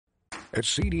At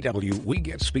CDW, we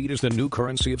get speed as the new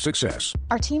currency of success.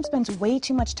 Our team spends way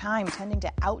too much time tending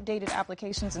to outdated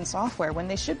applications and software when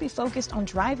they should be focused on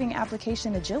driving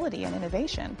application agility and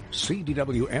innovation.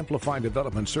 CDW Amplify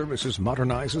Development Services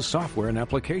modernizes software and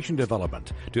application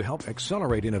development to help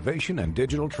accelerate innovation and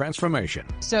digital transformation.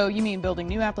 So you mean building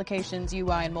new applications,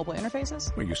 UI, and mobile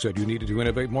interfaces? Well, you said you needed to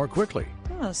innovate more quickly.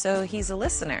 Oh, so he's a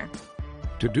listener.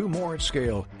 To do more at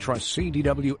scale, trust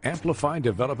CDW Amplify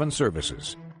Development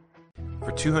Services.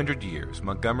 For 200 years,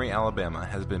 Montgomery, Alabama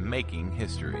has been making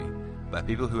history by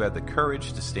people who had the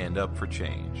courage to stand up for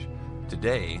change.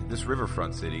 Today, this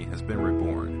riverfront city has been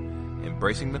reborn,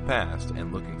 embracing the past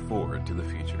and looking forward to the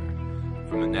future.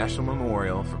 From the National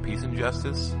Memorial for Peace and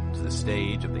Justice to the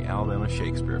stage of the Alabama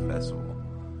Shakespeare Festival,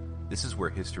 this is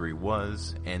where history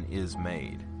was and is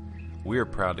made. We are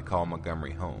proud to call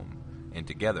Montgomery home, and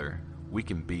together, we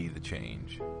can be the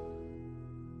change.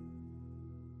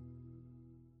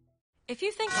 If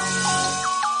you think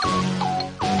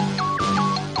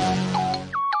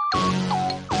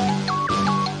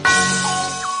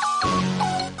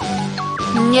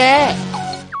yeah,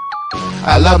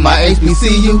 I love my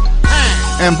HBCU,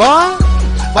 and boy,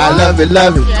 I love it, I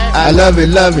love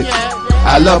it,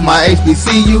 I love my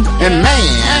HBCU, and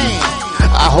man,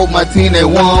 I hope my team they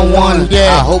won.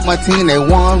 Yeah. I hope my team they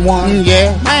won.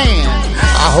 Yeah, man.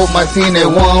 I hope my team they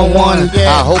won.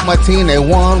 Yeah. I hope my team they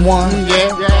won.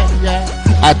 Yeah.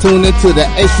 I tune into the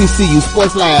HBCU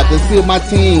Sports Lab to see if my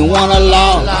team won or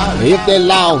lost. If they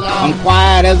lost, I'm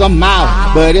quiet as a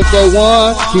mouse. But if they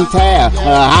won, keep tab.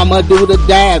 I'ma do the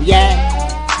dab, yeah.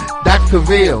 Dr.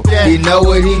 Ville, he know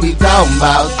what he be talking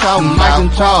about. Mike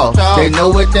and Charles, they know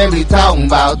what they be talking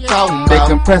about. They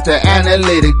compress the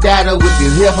analytic data with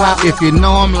this hip hop. If you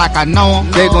know them like I know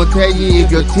them, they gon' tell you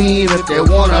if your team, if they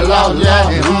won or lost,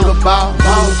 and who the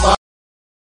ball.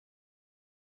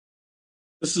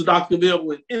 This is Dr. Ville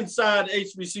with Inside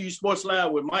HBCU Sports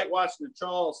Lab with Mike Washington and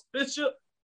Charles Bishop.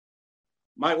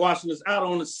 Mike Washington is out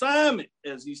on assignment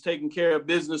as he's taking care of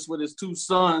business with his two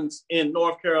sons in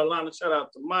North Carolina. Shout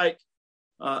out to Mike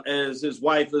as his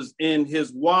wife is in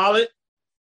his wallet.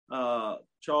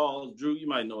 Charles, Drew, you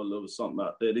might know a little something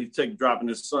about that. He's dropping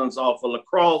his sons off for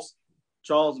lacrosse.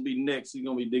 Charles will be next. He's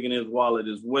going to be digging his wallet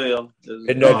as well.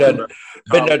 Been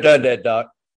there, done that, Doc.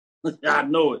 I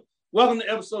know it. Welcome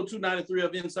to episode 293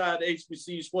 of Inside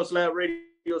HBCU Sports Lab Radio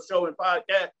Show and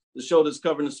Podcast, the show that's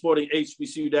covering the sporting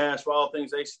HBCU for all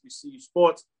things HBCU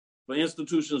sports for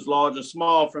institutions large and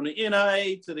small, from the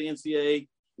NIA to the NCAA.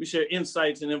 We share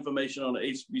insights and information on the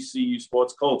HBCU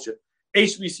sports culture,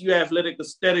 HBCU athletic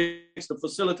aesthetics to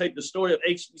facilitate the story of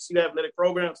HBCU athletic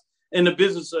programs and the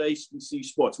business of HBCU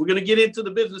sports. We're going to get into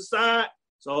the business side,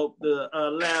 so I hope the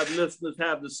lab listeners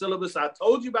have the syllabus. I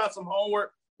told you about some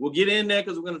homework. We'll get in there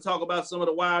because we're going to talk about some of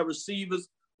the wide receivers,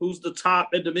 who's the top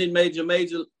at the mid-major,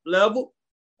 major level,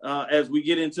 as we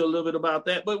get into a little bit about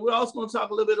that. But we're also going to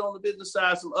talk a little bit on the business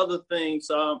side, some other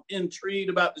things. Intrigued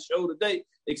about the show today,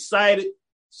 excited.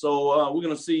 So we're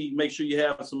going to make sure you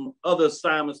have some other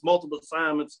assignments, multiple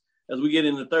assignments as we get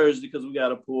into Thursday, because we got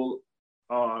to pull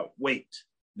our weight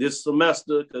this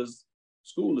semester because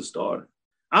school is starting.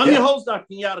 I'm your host, Dr.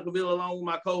 Kenyatta Cavill, along with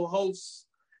my co-hosts,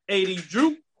 A.D.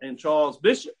 Drew and Charles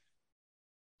Bishop.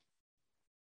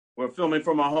 We're filming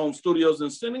from our home studios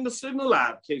and sending the signal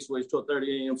live, Caseways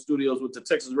 1230 AM studios with the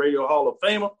Texas Radio Hall of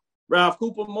Famer, Ralph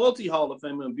Cooper, multi-Hall of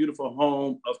Famer, and beautiful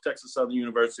home of Texas Southern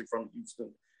University from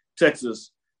Houston,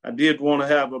 Texas. I did want to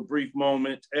have a brief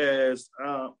moment as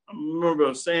I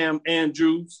remember Sam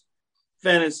Andrews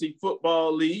Fantasy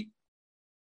Football League.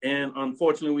 And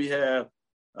unfortunately, we have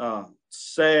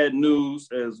sad news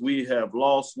as we have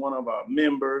lost one of our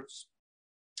members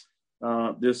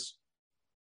this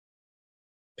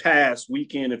past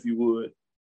weekend, if you would.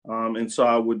 And so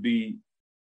I would be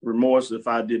remorse if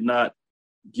I did not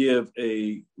give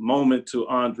a moment to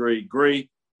Andre Gray,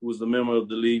 who was the member of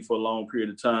the league for a long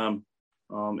period of time.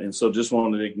 And so just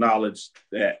wanted to acknowledge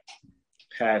that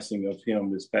passing of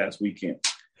him this past weekend.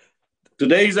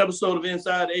 Today's episode of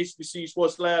Inside HBCU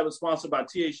Sports Lab is sponsored by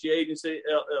THG Agency,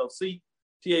 LLC.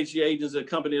 THG Agency is a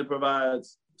company that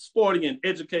provides sporting and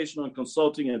educational and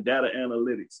consulting and data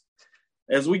analytics.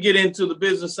 As we get into the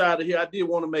business side of here, I did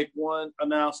want to make one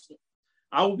announcement.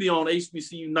 I will be on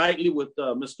HBCU Nightly with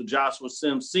Mr. Joshua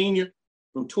Sims Sr.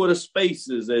 from Twitter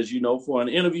Spaces, as you know, for an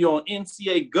interview on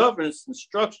NCAA governance and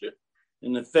structure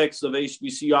and the effects of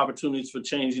HBCU opportunities for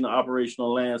changing the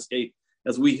operational landscape,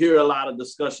 as we hear a lot of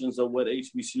discussions of what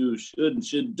HBCU should and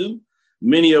shouldn't do.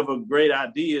 Many of them great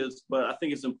ideas, but I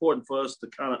think it's important for us to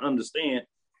kind of understand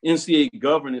NCAA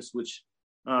governance, which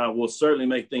will certainly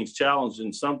make things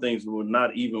challenging. Some things were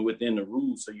not even within the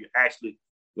rules, so you actually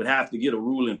would have to get a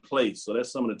rule in place. So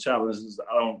that's some of the challenges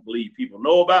I don't believe people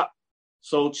know about.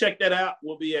 So check that out.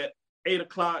 We'll be at 8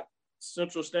 o'clock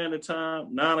Central Standard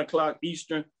Time, 9 o'clock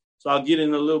Eastern. So I'll get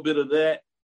in a little bit of that.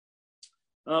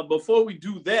 Before we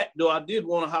do that, though, I did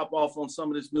want to hop off on some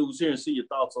of this news here and see your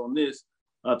thoughts on this.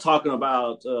 Talking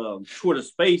about Twitter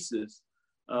Spaces.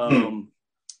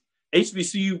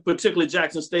 HBCU, particularly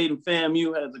Jackson State and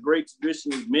FAMU, has a great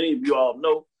tradition, as many of you all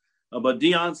know. But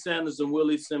Deion Sanders and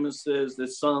Willie Simmons says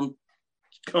that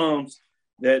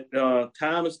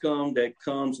time has come that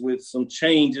comes with some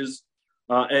changes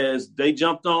as they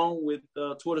jumped on with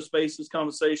Twitter Spaces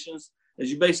conversations.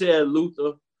 As you basically had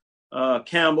Luther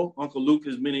Campbell, Uncle Luke,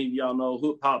 as many of y'all know,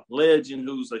 hip hop legend,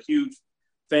 who's a huge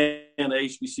fan of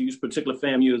HBCUs, particularly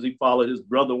FAMU, as he followed his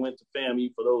brother went to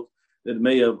FAMU, for those that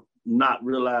may have not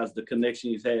realized the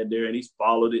connection he's had there, and he's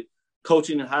followed it.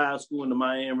 Coaching in high school in the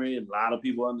Miami, and a lot of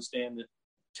people understand the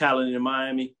talent in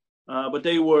Miami. But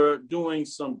they were doing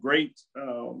some great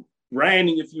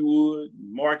branding, if you would,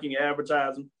 marketing,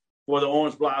 advertising for the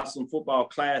Orange Blossom Football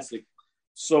Classic.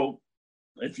 So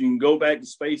if you can go back to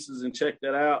Spaces and check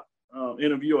that out,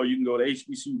 interview, or you can go to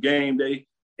HBCU Game Day.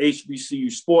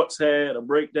 HBCU Sports had a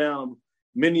breakdown of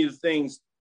many of the things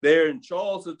there. And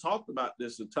Charles had talked about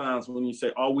this at times when you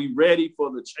say, are we ready for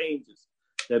the changes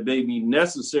that may be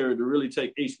necessary to really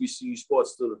take HBCU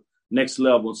sports to the next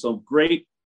level? Some great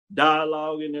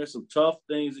dialogue in there, some tough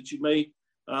things that you may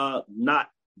not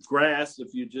grasp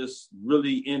if you're just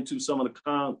really into some of the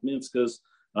comments, because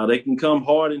they can come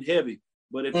hard and heavy.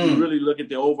 But if you really look at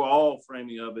the overall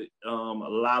framing of it, a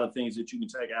lot of things that you can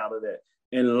take out of that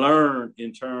and learn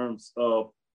in terms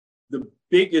of the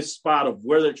biggest spot of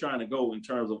where they're trying to go in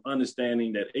terms of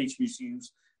understanding that HBCUs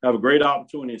have a great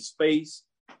opportunity in space.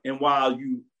 And while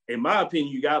you, in my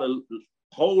opinion, you got to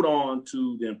hold on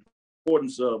to the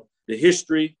importance of the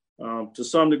history, to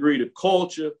some degree, the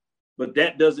culture, but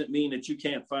that doesn't mean that you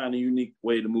can't find a unique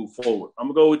way to move forward. I'm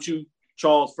going to go with you,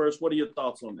 Charles, first. What are your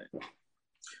thoughts on that?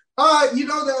 I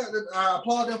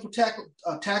applaud them for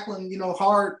tackling,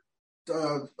 hard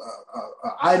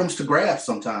items to grasp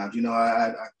sometimes.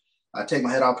 I take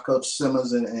my head off to Coach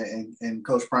Simmons and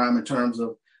Coach Prime in terms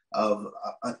of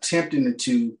attempting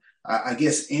to, I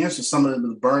guess, answer some of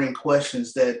the burning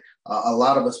questions that a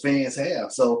lot of us fans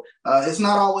have. So it's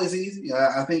not always easy.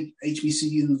 I think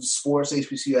HBCU sports,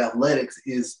 HBCU athletics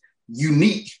is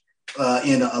unique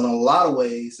in a lot of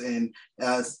ways. And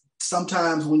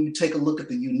sometimes when you take a look at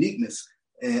the uniqueness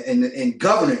and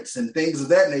governance and things of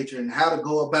that nature and how to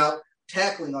go about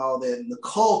tackling all that and the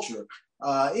culture,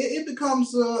 it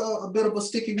becomes a bit of a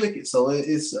sticky wicket. So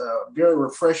it's very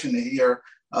refreshing to hear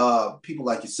people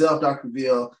like yourself, Dr.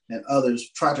 Ville, and others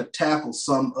try to tackle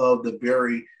some of the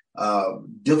very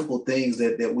difficult things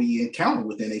that we encounter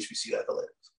within HBCU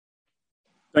athletics.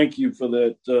 Thank you for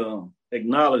that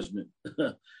acknowledgement.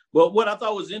 Well, what I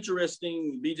thought was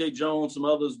interesting, BJ Jones, some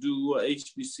others do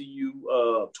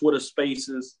HBCU Twitter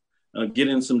Spaces, get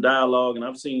in some dialogue. And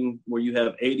I've seen where you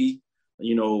have 80,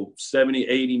 70,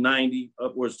 80, 90,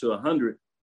 upwards to 100.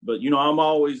 But, I'm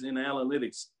always in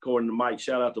analytics, according to Mike.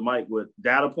 Shout out to Mike with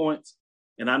data points.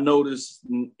 And I noticed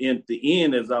at the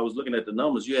end, as I was looking at the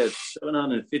numbers, you had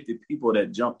 750 people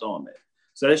that jumped on that.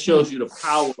 So that shows you the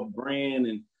power of brand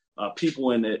and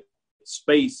people in that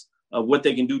space of what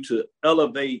they can do to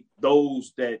elevate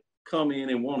those that come in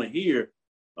and want to hear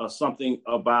something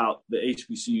about the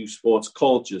HBCU sports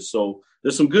culture. So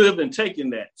there's some good in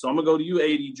taking that. So I'm going to go to you,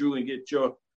 AD Drew, and get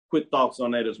your quick thoughts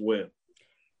on that as well.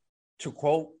 To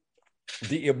quote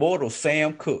the immortal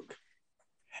Sam Cooke,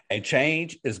 a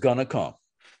change is going to come.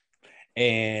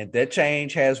 And that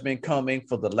change has been coming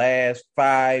for the last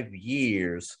 5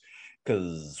 years,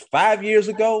 because 5 years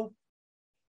ago,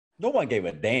 no one gave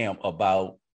a damn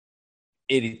about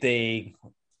anything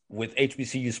with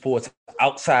HBCU sports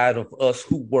outside of us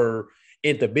who were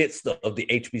in the midst of the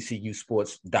HBCU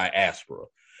sports diaspora.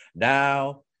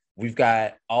 Now we've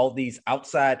got all these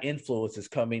outside influences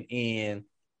coming in,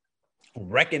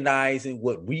 recognizing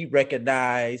what we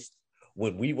recognized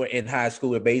when we were in high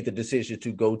school and made the decision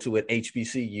to go to an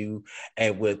HBCU,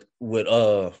 and with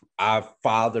our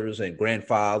fathers and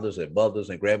grandfathers and mothers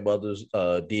and grandmothers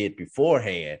did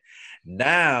beforehand.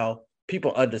 Now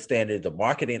people understanding the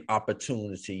marketing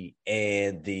opportunity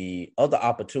and the other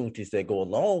opportunities that go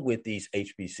along with these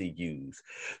HBCUs.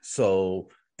 So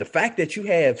the fact that you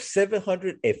have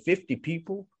 750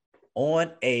 people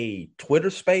on a Twitter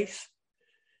space,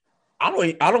 I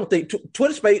don't think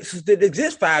Twitter Spaces didn't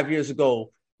exist 5 years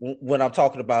ago when I'm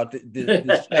talking about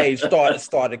this page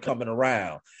started coming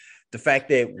around. The fact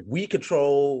that we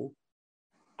control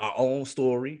our own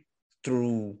story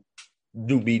through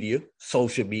new media,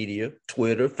 social media,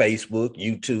 Twitter, Facebook,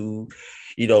 YouTube,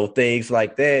 things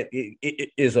like that. It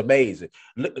is amazing.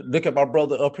 Look at my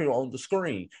brother up here on the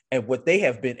screen and what they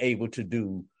have been able to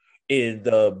do in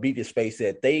the media space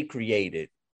that they created.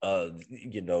 I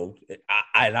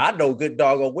know good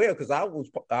doggone well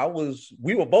because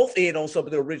we were both in on some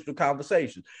of the original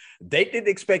conversations. They didn't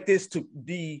expect this to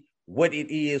be what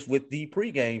it is with the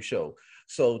pregame show.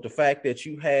 So the fact that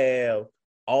you have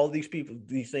all these people,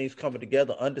 these things coming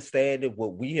together, understanding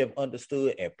what we have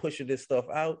understood and pushing this stuff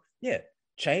out,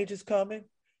 change is coming.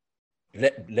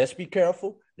 Let's be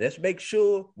careful. Let's make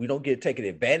sure we don't get taken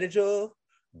advantage of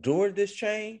during this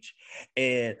change,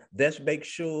 and let's make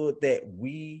sure that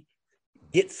we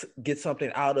get something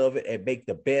out of it and make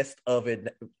the best of it.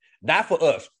 Not for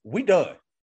us, we done,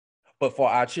 but for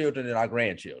our children and our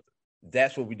grandchildren.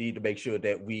 That's what we need to make sure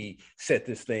that we set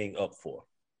this thing up for.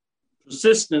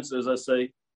 Persistence, as I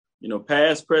say,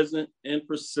 past, present, and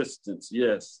persistence.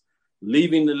 Yes,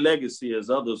 leaving the legacy, as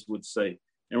others would say.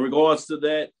 In regards to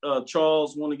that,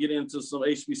 Charles, want to get into some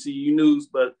HBCU news,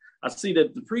 but I see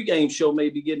that the pregame show may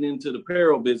be getting into the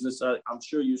apparel business. I'm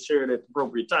sure you share it at the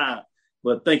appropriate time,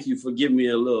 but thank you for giving me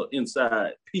a little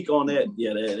inside peek on that.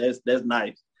 Yeah, that's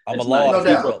nice. I'm that's a large,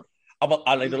 nice. no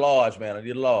I need a large, man. I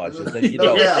need a large.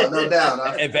 No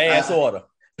doubt. Advance order.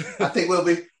 I think we'll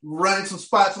be running some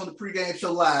spots on the pregame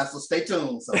show live, so stay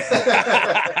tuned. So.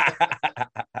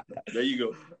 There you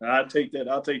go. I'll take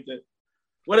that.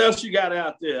 What else you got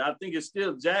out there? I think it's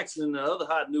still Jackson, the other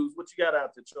hot news. What you got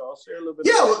out there, Charles? Share a little bit.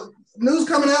 Yeah, well, news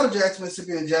coming out of Jackson,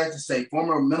 Mississippi and Jackson State.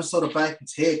 Former Minnesota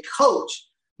Vikings head coach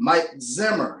Mike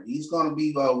Zimmer. He's going to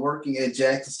be working at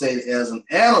Jackson State as an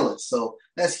analyst. So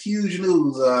that's huge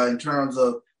news in terms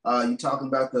of you talking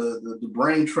about the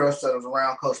brain trust that was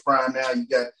around Coach Prime. Now you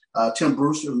got Tim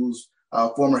Brewster, who's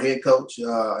former head coach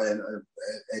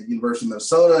at University of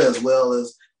Minnesota, as well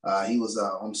as he was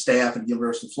on staff at the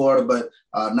University of Florida. But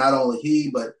not only he,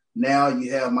 but now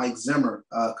you have Mike Zimmer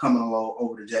coming along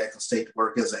over to Jackson State to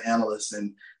work as an analyst.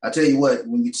 And I tell you what,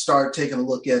 when you start taking a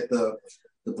look at the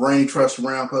brain trust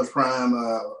around Coach Prime,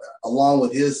 along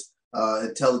with his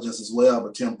intelligence as well,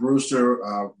 but Tim Brewster,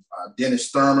 Dennis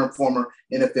Thurman, former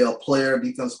NFL player,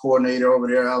 defensive coordinator over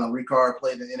there, Alan Ricard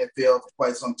played in the NFL for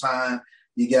quite some time.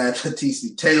 You got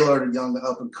T.C. Taylor, the young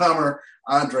up-and-comer,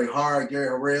 Andre Hart, Gary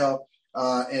Harrell,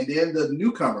 and then the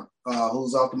newcomer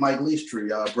who's off the Mike Leach tree,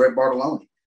 Brett Bartolone.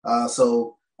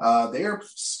 So they're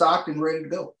stocked and ready to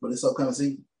go for this upcoming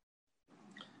season.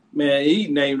 Man, he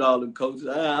named all them coaches.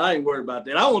 I ain't worried about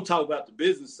that. I want to talk about the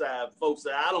business side, folks.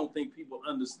 That I don't think people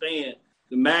understand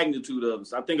the magnitude of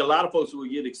this. I think a lot of folks will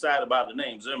get excited about the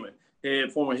name Zimmer,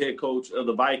 former head coach of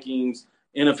the Vikings,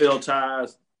 NFL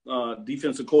ties,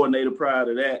 defensive coordinator prior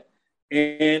to that.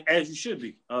 And as you should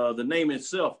be, the name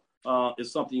itself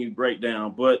is something you break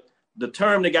down. But the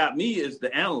term that got me is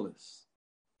the analyst.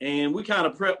 And we kind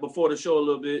of prepped before the show a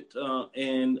little bit.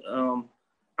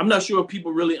 I'm not sure if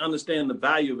people really understand the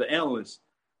value of an analyst.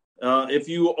 If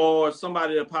you are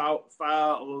somebody that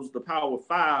follows the Power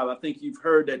Five, I think you've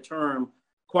heard that term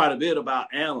quite a bit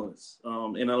about analysts.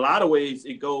 In a lot of ways,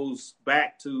 it goes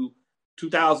back to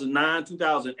 2009,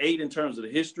 2008 in terms of the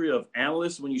history of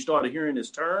analysts when you started hearing this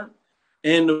term.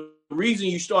 And the reason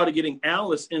you started getting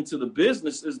analysts into the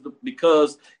business is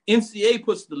because NCAA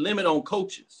puts the limit on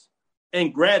coaches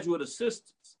and graduate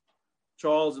assistants.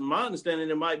 Charles, in my understanding,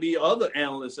 there might be other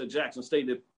analysts at Jackson State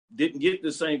that didn't get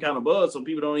the same kind of buzz, so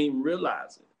people don't even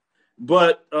realize it.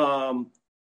 But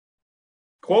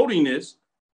quoting this,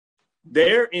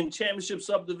 there in championship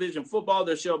subdivision football,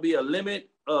 there shall be a limit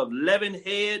of 11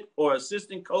 head or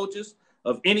assistant coaches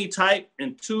of any type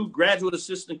and 2 graduate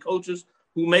assistant coaches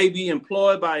who may be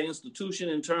employed by an institution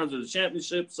in terms of the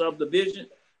championship subdivision.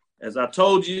 As I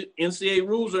told you, NCAA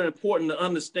rules are important to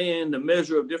understand the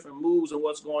measure of different moves and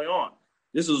what's going on.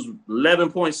 This is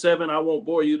 11.7. I won't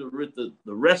bore you to read the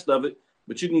rest of it,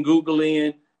 but you can Google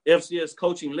in FCS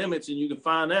coaching limits and you can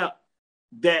find out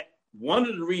that one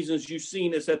of the reasons you've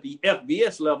seen this at the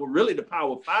FBS level, really the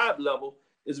Power 5 level,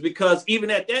 is because even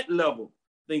at that level,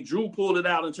 I think Drew pulled it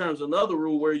out in terms of another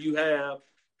rule where you have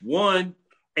 1,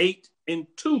 8, and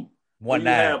 2. 1,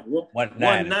 9. 1,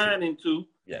 9, and 2.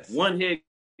 Yes. 1 head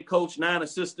coach, 9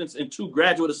 assistants, and 2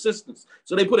 graduate assistants.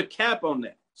 So they put a cap on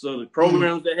that. So the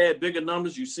programs that had bigger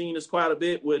numbers, you've seen this quite a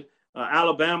bit with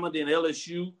Alabama, then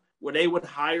LSU, where they would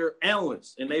hire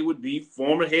analysts, and they would be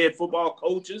former head football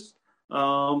coaches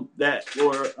that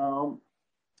were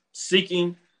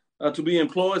seeking to be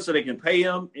employed so they can pay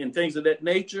them and things of that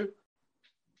nature.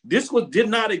 This did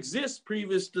not exist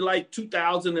previous to like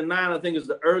 2009. I think is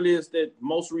the earliest that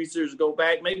most researchers go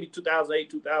back, maybe 2008,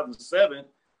 2007.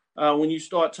 when you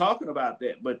start talking about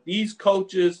that. But these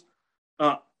coaches,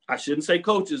 I shouldn't say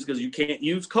coaches because you can't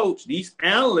use coach. These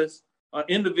analysts are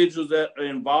individuals that are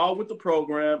involved with the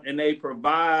program, and they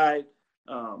provide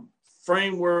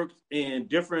frameworks and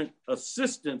different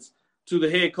assistance to the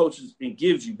head coaches and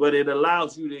gives you, but it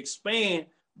allows you to expand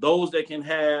those that can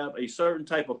have a certain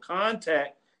type of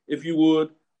contact, if you would,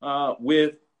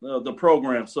 with the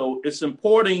program. So it's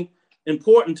important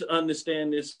to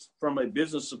understand this from a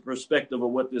business perspective of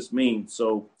what this means.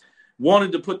 So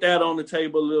wanted to put that on the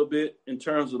table a little bit in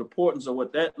terms of the importance of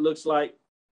what that looks like,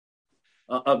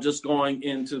 of just going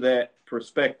into that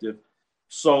perspective.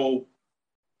 So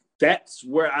that's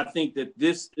where I think that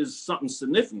this is something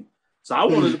significant. So I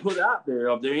wanted to put it out there.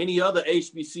 Are there any other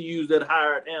HBCUs that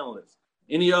hired analysts?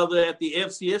 Any other at the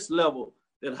FCS level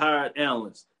that hired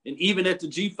analysts? And even at the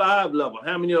G5 level,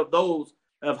 how many of those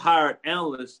have hired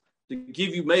analysts to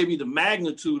give you maybe the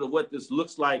magnitude of what this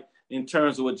looks like in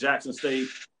terms of what Jackson State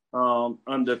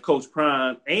under Coach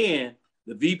Prime and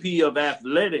the VP of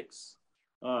Athletics,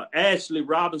 Ashley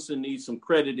Robinson, needs some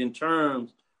credit in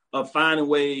terms of finding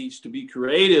ways to be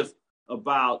creative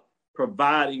about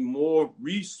providing more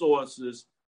resources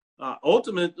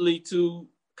ultimately to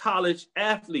college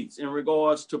athletes in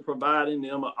regards to providing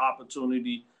them an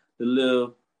opportunity to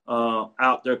live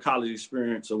out their college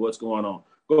experience of what's going on.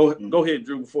 Go ahead,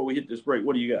 Drew, before we hit this break.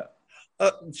 What do you got?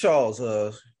 Charles,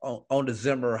 on the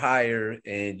Zimmer hire,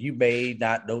 and you may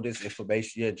not know this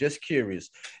information yet, just curious,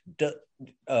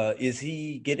 is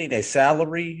he getting a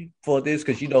salary for this?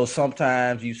 Because, you know,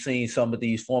 sometimes you've seen some of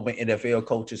these former NFL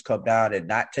coaches come down and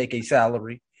not take a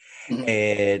salary. Mm-hmm.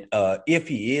 And if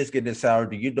he is getting a salary,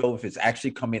 do you know if it's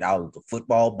actually coming out of the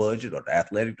football budget or the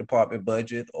athletic department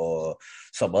budget or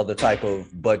some other type of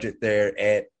budget there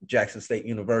at Jackson State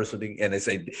University? And they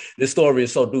say this story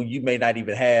is so new, you may not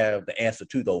even have the answer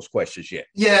to those questions yet.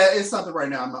 Yeah, it's something right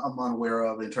now I'm unaware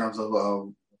of in terms of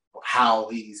how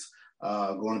he's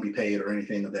going to be paid or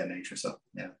anything of that nature. So,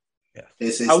 yeah.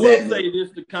 It's I will say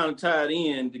this to kind of tie it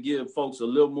in to give folks a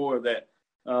little more of that.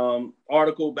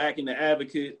 Article back in the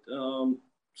Advocate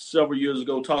several years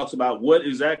ago talks about what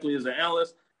exactly is an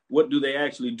analyst, what do they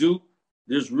actually do.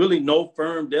 There's really no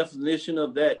firm definition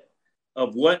of that,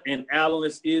 of what an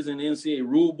analyst is in the NCAA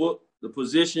rule book. The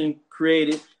position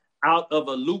created out of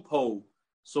a loophole.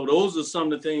 So those are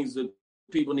some of the things that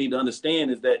people need to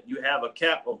understand, is that you have a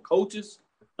cap of coaches,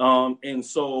 and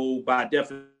so by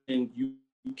definition you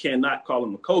cannot call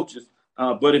them the coaches,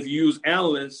 but if you use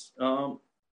analysts,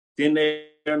 then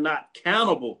they're not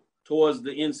countable towards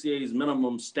the NCAA's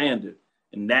minimum standard.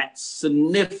 And that's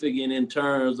significant in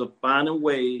terms of finding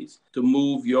ways to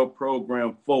move your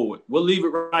program forward. We'll leave it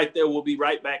right there. We'll be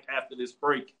right back after this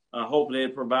break. Hopefully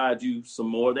it provides you some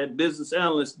more of that business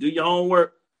analyst. Do your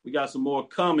homework. We got some more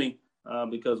coming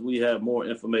because we have more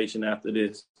information after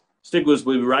this. Stick with us.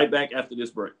 We'll be right back after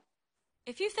this break.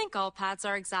 If you think all pads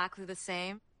are exactly the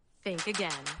same, think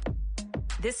again.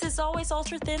 This is Always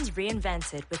Ultra Thins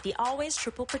reinvented with the Always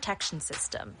Triple Protection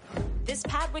System. This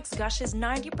pad wicks gushes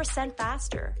 90%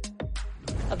 faster,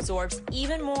 absorbs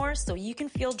even more so you can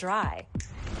feel dry,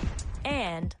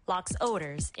 and locks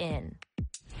odors in.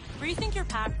 Rethink your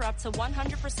pad for up to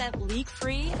 100%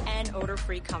 leak-free and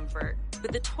odor-free comfort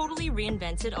with the totally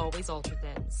reinvented Always Ultra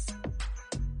Thins.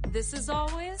 This is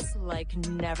always like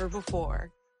never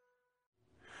before.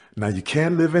 Now, you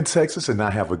can't live in Texas and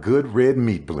not have a good red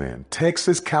meat blend.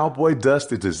 Texas Cowboy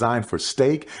Dust is designed for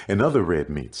steak and other red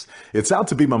meats. It's out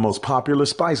to be my most popular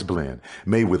spice blend,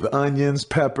 made with onions,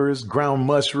 peppers, ground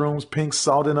mushrooms, pink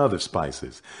salt, and other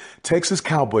spices. Texas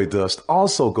Cowboy Dust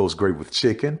also goes great with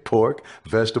chicken, pork,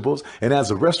 vegetables, and adds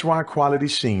a restaurant-quality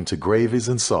sheen to gravies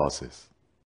and sauces.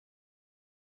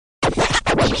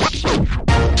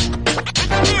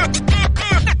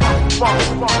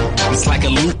 It's like a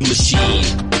loop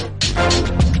machine.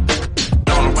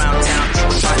 All around town,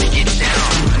 people trying to get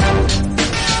down.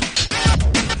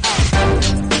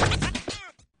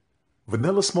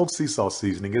 Vanilla smoked sea salt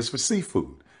seasoning is for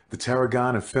seafood. The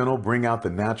tarragon and fennel bring out the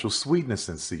natural sweetness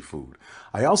in seafood.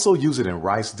 I also use it in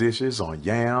rice dishes, on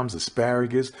yams,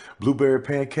 asparagus, blueberry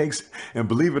pancakes, and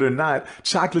believe it or not,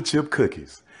 chocolate chip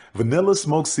cookies. Vanilla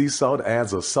smoked sea salt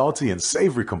adds a salty and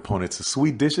savory component to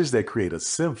sweet dishes that create a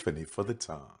symphony for the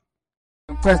tongue.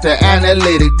 Press the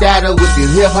analytic data with your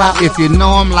hip hop. If you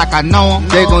know them like I know them,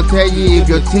 they gon' tell you if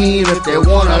your team, if they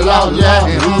wanna lose,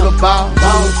 and who the ball.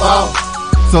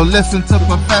 So listen to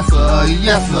Professor,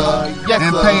 yes sir,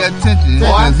 and pay attention,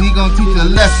 cause he gon' teach a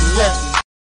lesson.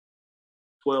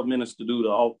 12 minutes to do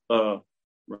the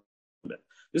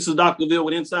This is Dr. Ville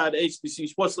with Inside the HBC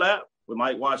Sports Lab with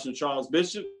Mike Washington, Charles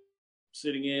Bishop.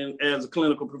 Sitting in as a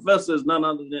clinical professor is none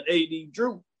other than A.D.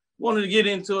 Drew. wanted to get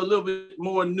into a little bit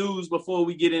more news before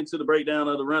we get into the breakdown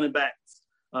of the running backs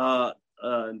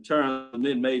in terms of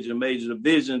mid-major and major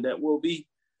division that will be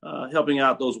helping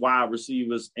out those wide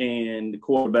receivers and the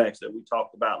quarterbacks that we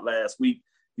talked about last week.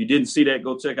 If you didn't see that,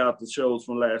 go check out the shows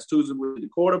from last Tuesday with the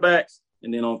quarterbacks.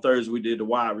 And then on Thursday, we did the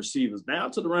wide receivers. Now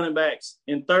to the running backs.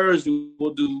 And Thursday,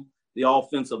 we'll do the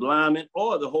offensive linemen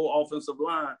or the whole offensive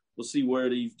line. We'll see where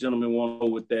these gentlemen want to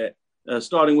go with that.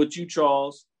 Starting with you,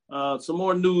 Charles. Some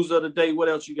more news of the day. What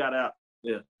else you got out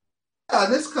there?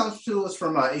 This comes to us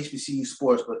from HBCU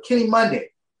Sports, but Kenny Monday,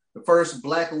 the first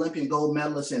Black Olympian gold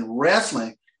medalist in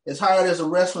wrestling, is hired as a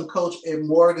wrestling coach at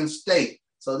Morgan State.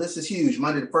 So this is huge.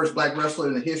 Monday, the first Black wrestler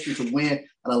in the history to win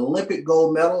an Olympic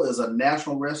gold medal, is a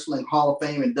National Wrestling Hall of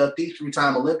Fame inductee,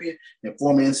 three-time Olympian, and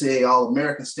former NCAA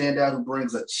All-American standout who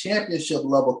brings a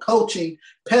championship-level coaching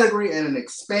pedigree and an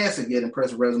expansive yet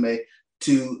impressive resume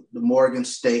to the Morgan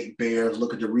State Bears,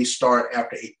 looking to restart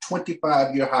after a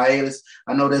 25-year hiatus.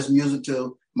 I know there's music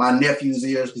to my nephew's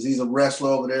ears because he's a wrestler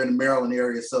over there in the Maryland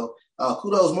area. So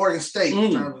kudos Morgan State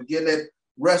in terms of getting that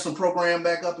wrestling program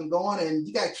back up and going. And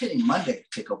you got Kenny Monday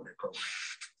to take over that program.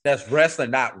 That's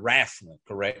wrestling, not wrestling,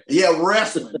 correct? Yeah,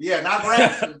 wrestling. Yeah, not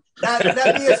wrestling.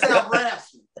 that being sound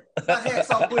wrestling. Not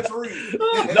Hacksaw Butch Reed.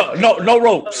 No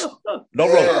ropes.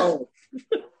 No ropes.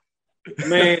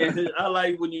 Man, I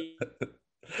like when you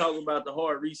talk about the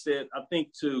hard reset. I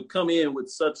think to come in with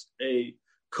such a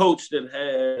coach that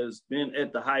has been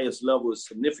at the highest level is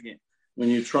significant when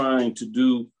you're trying to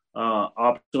do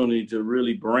opportunity to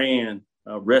really brand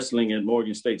wrestling at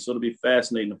Morgan State. So it'll be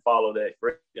fascinating to follow that.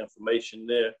 Great information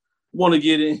there. Want to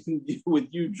get in with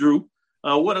you, Drew.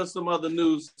 What are some other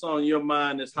news on your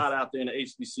mind that's hot out there in the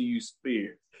HBCU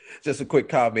sphere? Just a quick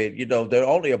comment. There are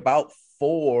only about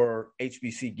 4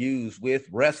 HBCUs with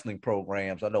wrestling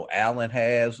programs. I know Allen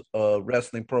has a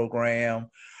wrestling program.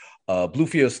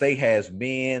 Bluefield State has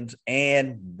men's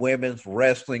and women's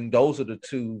wrestling. Those are the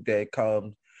 2 that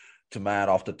come to mind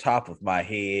off the top of my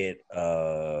head.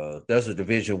 There's a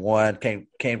Division I,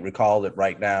 can't recall it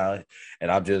right now,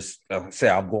 and I'm just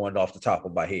I'm going off the top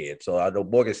of my head. So I know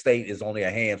Morgan State is only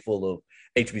a handful of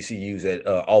HBCUs that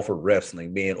offer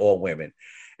wrestling, men or women,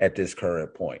 at this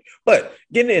current point. But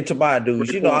getting into my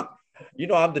news, I'm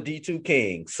the D2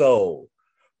 king. So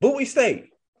Bowie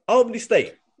State, Albany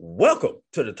State, welcome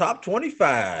to the top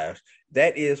 25.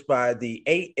 That is by the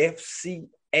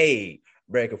AFCA,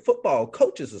 American Football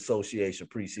Coaches Association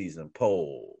preseason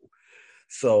poll.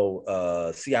 So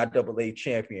CIAA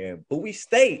champion Bowie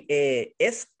State and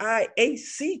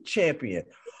SIAC champion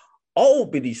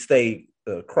Albany State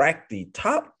cracked the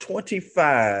top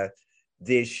 25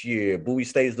 this year. Bowie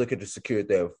State is looking to secure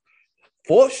their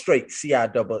 4th straight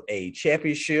CIAA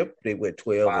championship. They went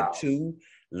 12-2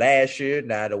 last year,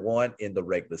 9-1 in the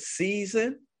regular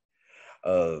season.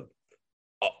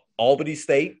 Albany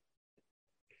State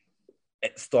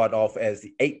start off as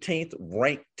the 18th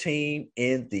ranked team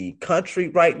in the country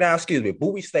right now. Excuse me,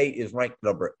 Bowie State is ranked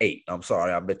number 8. I'm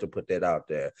sorry, I meant to put that out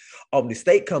there. Albany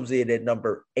State comes in at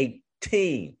number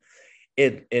 18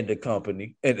 in the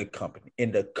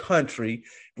country.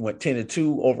 Went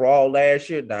 10-2 overall last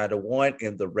year, 9-1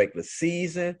 in the regular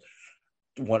season.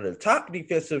 One of the top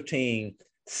defensive team,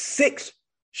 6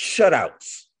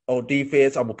 shutouts on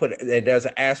defense. I'm gonna put it, and there's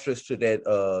an asterisk to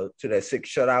that 6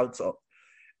 shutouts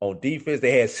on defense.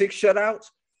 They had 6 shutouts.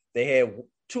 They had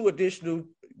 2 additional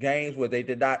games where they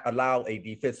did not allow a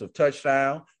defensive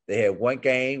touchdown. They had 1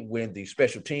 game when the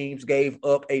special teams gave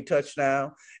up a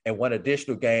touchdown, and 1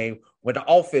 additional game when the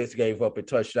offense gave up a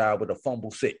touchdown with a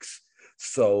fumble 6.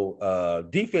 So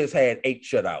defense had 8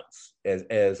 shutouts,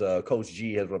 as Coach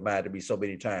G has reminded me so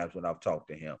many times when I've talked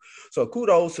to him. So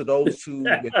kudos to those 2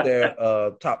 with their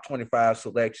top 25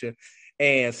 selection.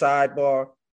 And sidebar,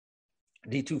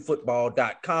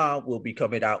 D2football.com will be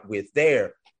coming out with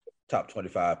their top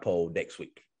 25 poll next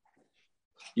week.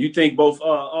 You think both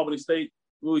Albany State,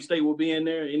 Bowie State will be in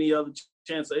there? Any other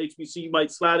chance of HBCU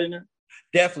might slide in there?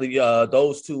 Definitely,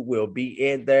 those 2 will be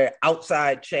in there.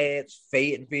 Outside chance,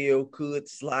 Fayetteville could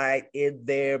slide in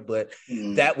there, but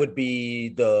that would be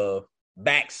the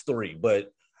max 3.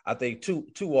 But I think two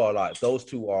are a lock. Those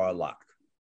 2 are a lock.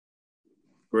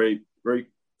 Great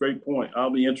point.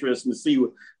 I'll be interested to see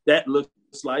what that looks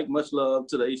like. Much love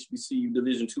to the HBCU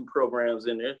Division II programs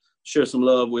in there. Share some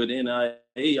love with NIA.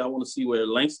 I want to see where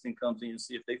Langston comes in and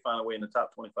see if they find a way in the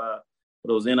top 25 for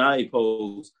those NIA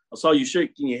polls. I saw you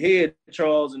shaking your head,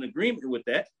 Charles, in agreement with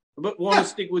that. But want to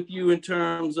stick with you in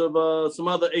terms of some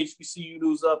other HBCU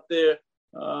news up there.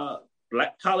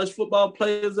 Black college football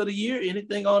players of the year.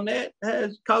 Anything on that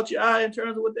has caught your eye in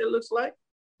terms of what that looks like?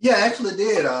 Yeah, actually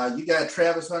did. You got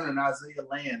Travis Hunter and Isaiah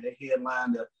Land. They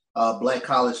headlined the Black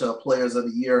College Players of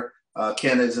the Year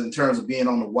candidates in terms of being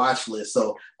on the watch list.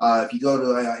 So if you go to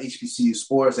HBCU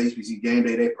Sports, HBCU Game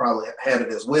Day, they probably have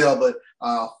it as well. But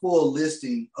full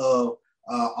listing of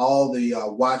all the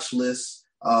watch lists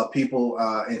people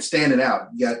and standing out.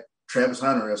 You got Travis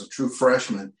Hunter as a true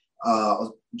freshman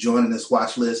joining this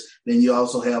watch list. Then you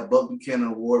also have Buck Buchanan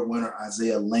Award winner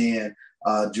Isaiah Land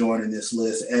joining this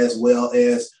list, as well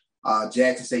as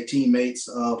Jackson State teammates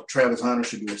of Travis Hunter,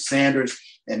 Shadur Sanders,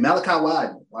 and Malachi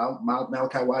Wideman. Well,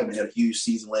 Malachi Wideman had a huge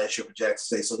season last year for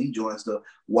Jackson State, so he joins the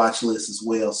watch list as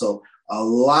well. So a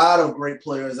lot of great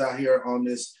players out here on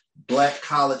this Black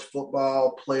College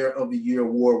Football Player of the Year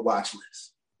Award watch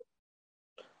list.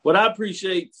 What I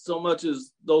appreciate so much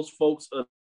is those folks are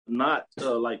not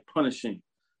like punishing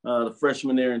the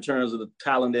freshman there in terms of the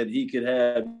talent that he could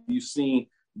have. You've seen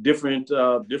different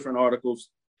articles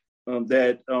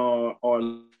that are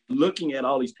looking at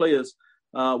all these players,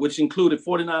 which included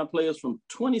 49 players from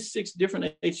 26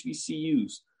 different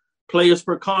HBCUs. Players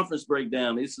per conference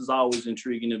breakdown. This is always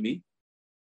intriguing to me.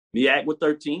 MEAC with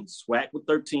 13, SWAC with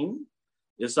 13,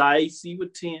 SIAC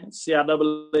with 10,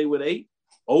 CIAA with 8,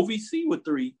 OVC with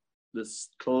 3, the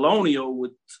Colonial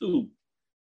with 2.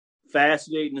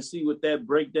 Fascinating to see what that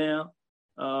breakdown.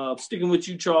 Sticking with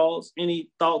you, Charles, any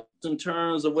thoughts in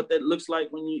terms of what that looks like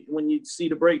when you see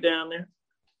the breakdown there?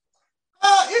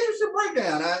 Interesting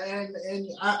breakdown.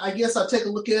 I guess I'll take a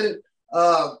look at it.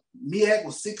 MEAC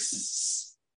was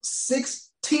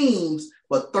six teams,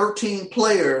 but 13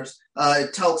 players.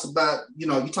 It talks about, you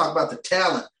talk about the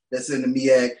talent that's in the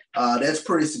MEAC. That's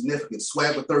pretty significant.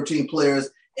 SWAC with 13 players,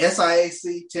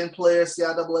 SIAC 10 players,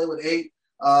 CIAA with 8.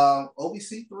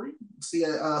 OVC 3,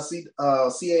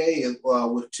 CAA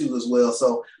with 2 as well.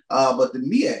 So, but the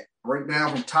MEAC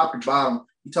breakdown from top to bottom,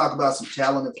 you talk about some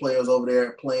talented players over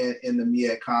there playing in the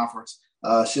MEAC conference.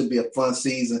 Should be a fun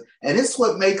season, and it's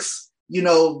what makes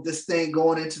this thing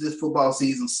going into this football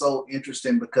season so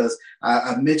interesting, because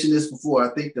I've mentioned this before.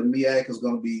 I think the MEAC is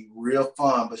going to be real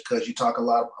fun because you talk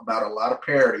about a lot of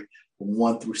parity from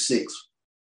 1 through 6.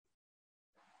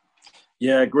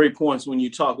 Yeah, great points when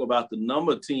you talk about the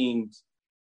number of teams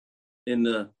in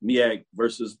the MEAC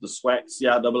versus the SWAC,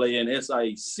 CIAA, and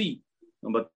SIAC.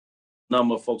 But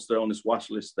number of folks that are on this watch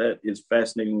list, that is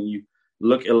fascinating when you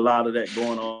look at a lot of that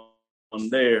going on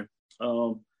there.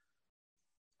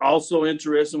 Also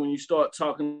interesting when you start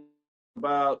talking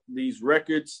about these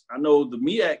records. I know the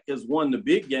MEAC has won the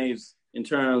big games in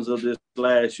terms of this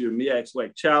last year, MEAC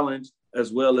SWAC Challenge,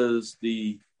 as well as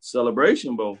the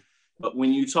Celebration Bowl. But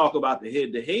when you talk about the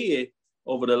head-to-head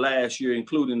over the last year,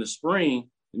 including the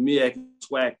spring, the MEAC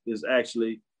SWAC is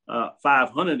actually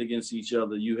 500 against each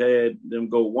other. You had them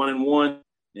go 1-1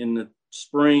 in the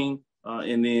spring,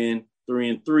 and then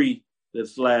 3-3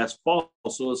 this last fall.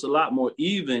 So it's a lot more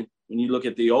even when you look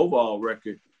at the overall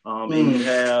record. And you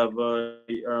have a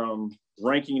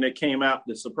ranking that came out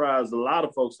that surprised a lot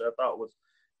of folks that I thought was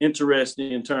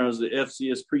interesting in terms of the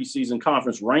FCS preseason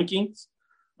conference rankings.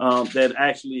 That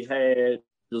actually had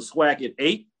the SWAC at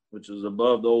 8, which is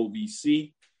above the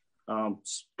OVC.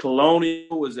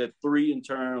 Colonial was at 3 in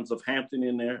terms of Hampton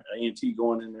in there, A&T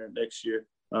going in there next year.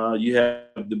 You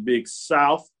have the Big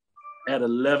South at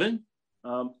 11,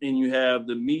 and you have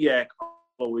the MEAC all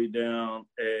the way down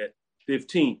at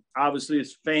 15. Obviously,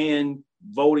 it's fan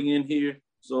voting in here,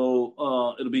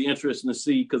 so it'll be interesting to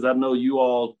see, because I know you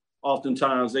all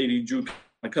oftentimes, AD Drew,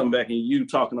 I come back and you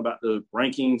talking about the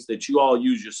rankings that you all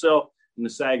use yourself and the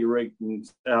SAGA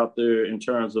rankings out there in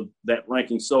terms of that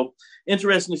ranking. So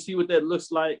interesting to see what that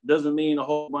looks like. Doesn't mean a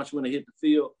whole bunch when they hit the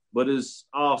field, but it's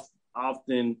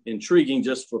often intriguing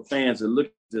just for fans to look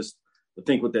at this to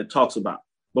think what that talks about.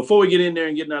 Before we get in there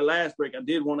and get in our last break, I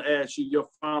did want to ask you your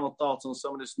final thoughts on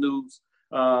some of this news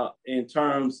in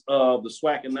terms of the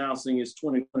SWAC announcing its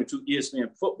 2022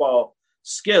 ESPN football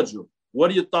schedule. What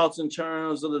are your thoughts in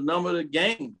terms of the number of the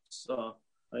games,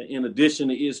 in addition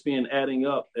to ESPN adding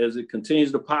up as it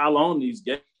continues to pile on these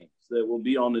games that will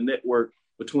be on the network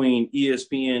between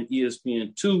ESPN,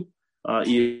 ESPN2,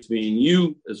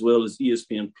 ESPNU, as well as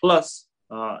ESPN Plus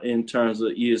in terms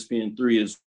of ESPN3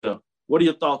 as well? What are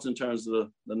your thoughts in terms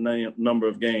of the number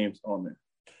of games on there?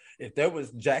 If there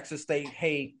was Jackson State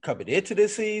hate coming into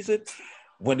this season,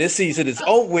 when this season is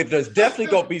over with, there's definitely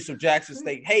going to be some Jackson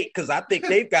State hate, because I think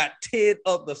they've got 10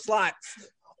 of the slots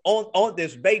on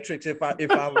this matrix, if I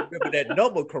remember that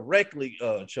number correctly,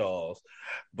 Charles.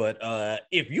 But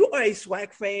if you are a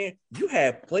SWAC fan, you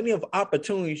have plenty of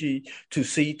opportunity to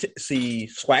see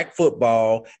SWAC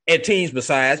football and teams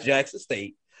besides Jackson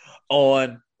State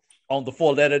on the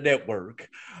 4-letter network.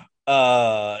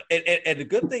 And the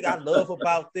good thing I love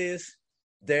about this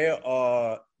there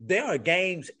are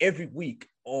games every week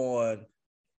on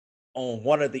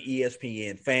one of the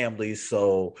ESPN families.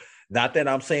 So not that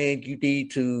I'm saying you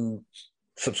need to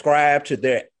subscribe to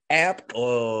their app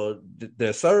or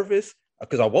their service,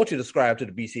 because I want you to subscribe to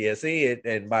the BCSN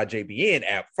and my JBN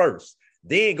app first,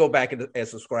 then go back and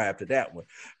subscribe to that one.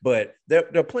 But there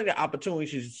are plenty of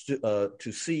opportunities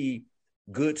to see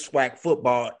good SWAC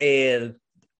football. And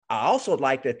I also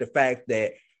like that the fact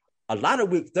that a lot of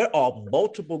weeks there are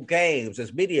multiple games,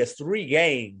 as many as 3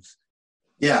 games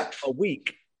a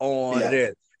week on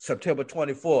there. September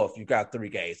 24th, you got 3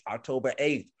 games. October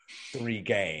 8th, 3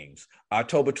 games.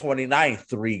 October 29th,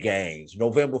 3 games.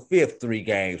 November 5th, 3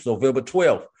 games. November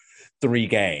 12th, 3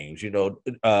 games.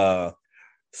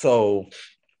 So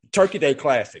Turkey Day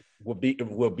Classic will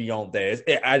be on there.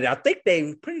 I think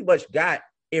they pretty much got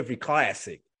every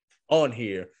classic on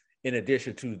here in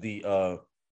addition to the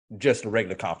just the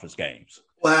regular conference games.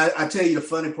 Well, I tell you the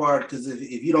funny part, because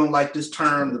if you don't like this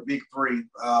term, the Big Three,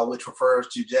 which refers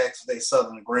to Jackson State,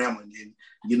 Southern, and Grambling, and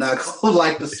you're not going to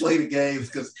like the slate of games,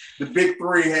 because the Big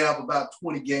Three have about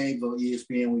 20 games on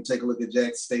ESPN. When you take a look at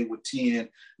Jackson State with 10,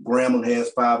 Grambling has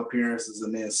 5 appearances,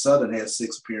 and then Southern has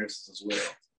 6 appearances as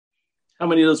well. How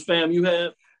many of those fam you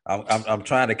have? I'm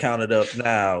trying to count it up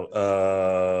now.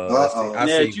 I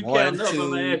see you 1, 2. I'm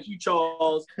gonna ask you,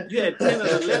 Charles. You had 10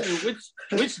 and 11.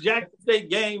 Which Jackson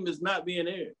State game is not being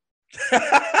aired?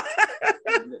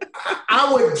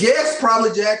 I would guess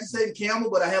probably Jackson State and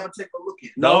Campbell, but I haven't taken a look at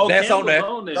it. No, that's on there.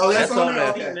 Oh, that's on there.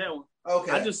 Okay. That one.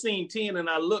 Okay. I just seen 10 and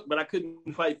I looked, but I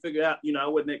couldn't quite figure out. I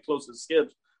wasn't that close to the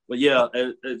schedule. But yeah,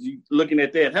 as you looking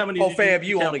at that, how many?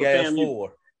 FAMU only has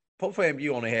 4. FAMU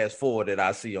only has 4 that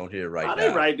I see on here right now. They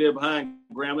right there behind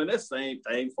Grambling. That same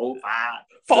thing, 4, 5.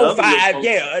 4, 5,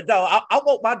 yeah. No, I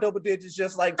want my double digits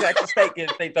just like Jackson State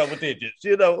getting their double digits,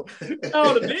 No,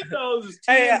 the big dogs is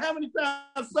 10. Hey, how many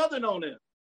times Southern on there?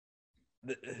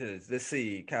 Let's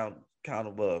see. Count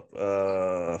them up.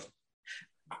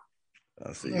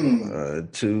 Let's see.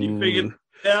 2. You figured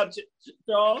out,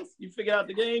 Charles? You figured out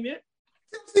the game yet?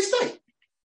 Tennessee State.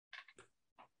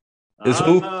 Is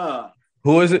who?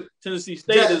 Who is it? Tennessee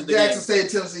State is the Jackson State,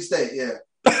 Tennessee State, yeah.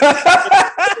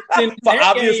 For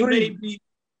obvious reasons.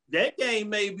 That game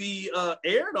may be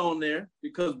aired on there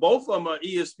because both of them are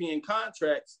ESPN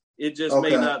contracts. It just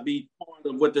may not be part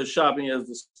of what they're shopping as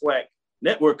the SWAC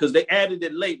network, because they added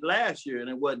it late last year and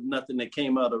it wasn't nothing that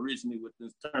came out originally with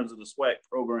in terms of the SWAC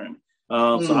programming.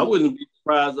 So I wouldn't be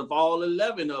surprised if all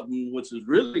 11 of them, which is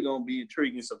really going to be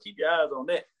intriguing. So keep your eyes on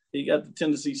that. You got the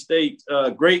Tennessee State.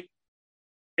 Great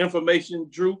information,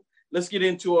 Drew. Let's get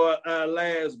into our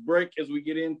last break. As we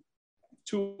get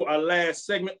into our last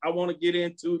segment, I want to get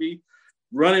into the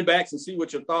running backs and see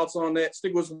what your thoughts on that.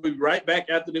 Stick with us. We'll be right back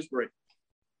after this break.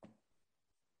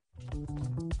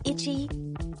 Itchy,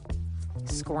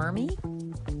 squirmy,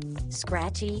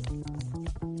 scratchy,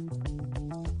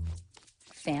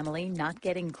 family not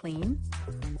getting clean?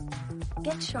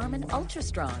 Get Charmin Ultra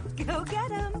Strong. Go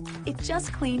get 'em. It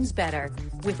just cleans better.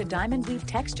 With a diamond weave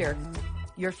texture,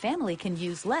 your family can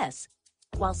use less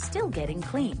while still getting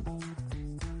clean.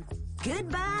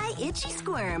 Goodbye, itchy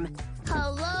squirm.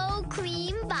 Hello,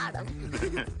 cream bottom.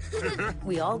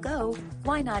 We all go.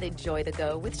 Why not enjoy the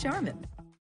go with Charmin?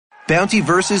 Bounty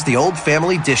versus the old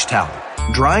family dish towel.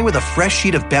 Drying with a fresh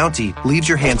sheet of Bounty leaves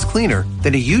your hands cleaner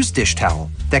than a used dish towel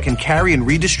that can carry and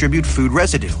redistribute food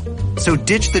residue. So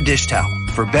ditch the dish towel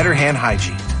for better hand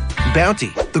hygiene. Bounty,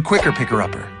 the quicker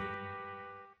picker-upper.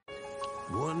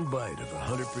 One bite of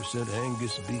 100%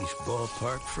 Angus beef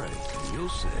ballpark frank, and you'll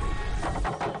say,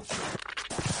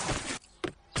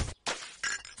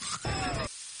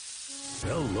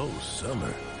 hello,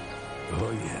 summer.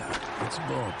 Oh, yeah, it's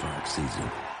ballpark season.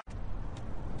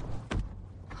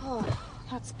 Oh,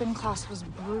 that spin class was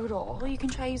brutal. Well, you can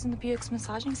try using the Buick's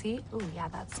massaging seat. Ooh, yeah,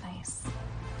 that's nice.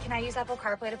 Can I use Apple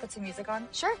CarPlay to put some music on?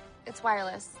 Sure, it's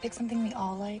wireless. Pick something we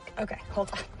all like. Okay,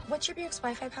 hold on. What's your Buick's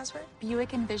Wi-Fi password?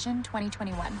 Buick Envision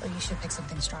 2021. Oh, you should pick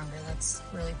something stronger. That's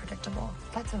really predictable.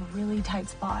 That's a really tight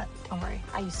spot. Don't worry,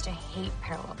 I used to hate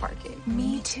parallel parking.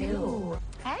 Me too.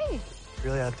 Hey.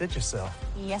 Really outdid yourself.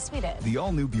 Yes, we did. The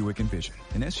all-new Buick Envision,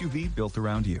 an SUV built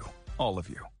around you, all of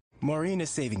you. Maureen is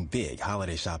saving big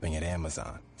holiday shopping at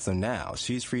Amazon. So now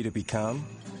she's free to become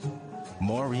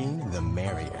Maureen the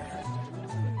Merrier.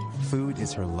 Food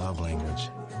is her love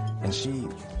language. And she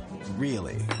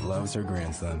really loves her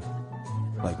grandson.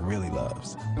 Like really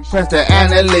loves. Press the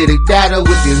analytic data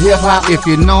with your hip hop. If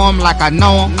you know them like I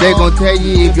know them, they gon' tell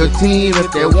you if your team,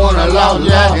 if they wanna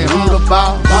lose, and who the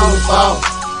ball.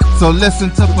 So listen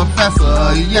to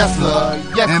Professor, yes sir,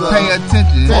 and pay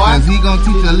attention, cause he gon'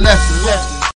 teach a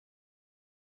lesson.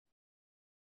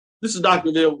 This is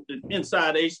Dr. Bill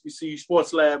inside HBCU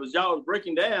Sports Lab. As y'all are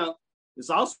breaking down, it's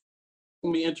also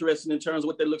going to be interesting in terms of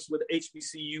what that looks with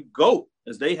HBCU GOAT,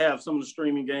 as they have some of the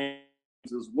streaming games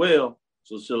as well.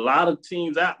 So there's a lot of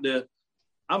teams out there.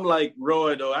 I'm like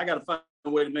Roy, though. I got to find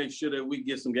a way to make sure that we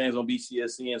get some games on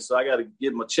BCSN. So I got to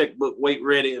get my checkbook weight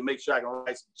ready and make sure I can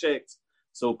write some checks.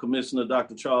 So Commissioner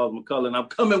Dr. Charles McCullin, I'm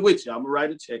coming with you. I'm going to write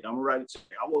a check. I want some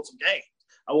games.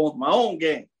 I want my own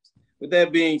games. With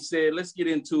that being said, let's get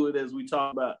into it as we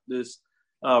talk about this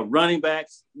running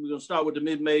backs. We're going to start with the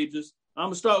mid-majors. I'm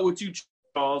going to start with you,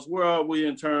 Charles. Where are we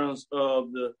in terms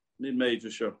of the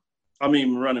mid-major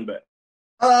running back?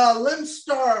 Let me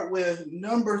start with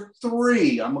number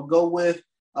 3. I'm going to go with,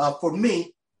 for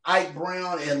me, Ike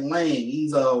Brown and Lane.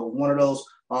 He's one of those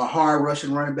hard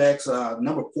rushing running backs,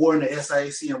 number 4 in the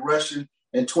SIAC in rushing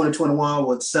in 2021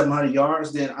 with 700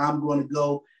 yards. Then I'm going to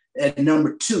go at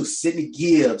number 2, Sidney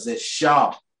Gibbs at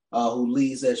Shaw, who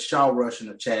leads that Shaw rushing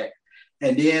attack.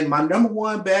 And then my number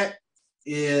 1 back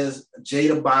is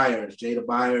Jada Byers. Jada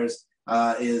Byers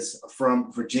is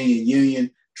from Virginia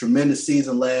Union. Tremendous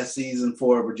season last season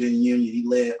for Virginia Union. He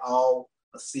led all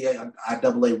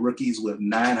CIAA rookies with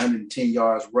 910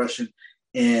 yards rushing,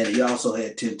 and he also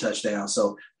had 10 touchdowns.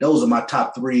 So those are my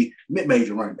top 3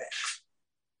 mid-major running backs.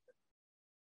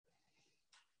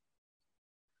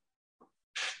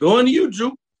 Going to you,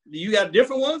 Drew. Do you got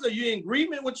different ones? Are you in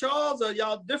agreement with Charles? Are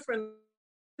y'all different?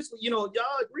 Y'all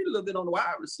agreed a little bit on the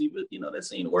wide receiver. That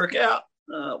seemed to work out.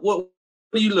 What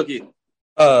do you look at?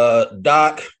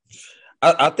 Doc,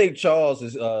 I think Charles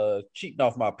is cheating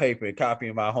off my paper and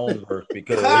copying my homework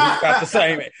because he's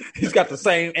got the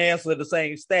same answer, the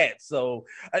same stats. So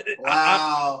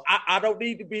wow. I don't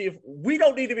need to be. We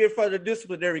don't need to be in front of the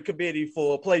disciplinary committee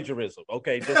for plagiarism.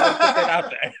 Okay, just put that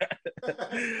out there.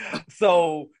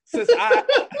 So since I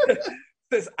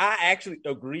actually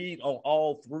agreed on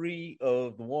all 3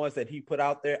 of the ones that he put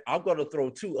out there, I'm going to throw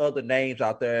 2 other names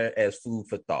out there as food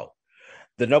for thought.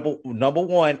 The number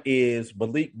 1 is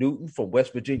Malik Newton from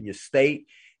West Virginia State.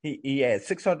 He had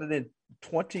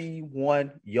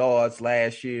 621 yards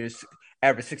last year,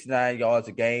 averaged 69 yards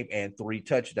a game and 3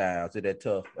 touchdowns in that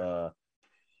tough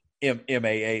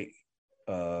MAA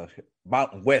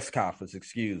Mountain West Conference,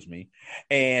 excuse me.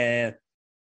 And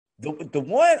the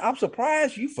one I'm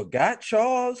surprised you forgot,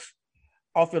 Charles,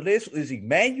 off your list is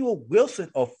Emmanuel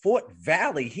Wilson of Fort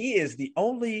Valley. He is the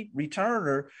only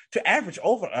returner to average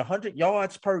over 100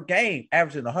 yards per game,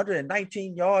 averaging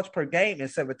 119 yards per game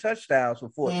and 7 touchdowns for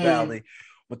Fort Valley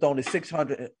with only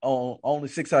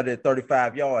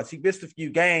 635 yards. He missed a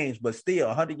few games, but still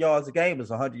 100 yards a game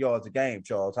is 100 yards a game,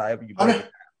 Charles, however you break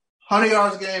it. 100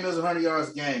 yards a game is 100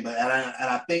 yards a game, and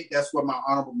I think that's where my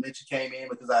honorable mention came in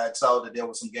because I saw that there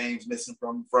were some games missing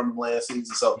from last season,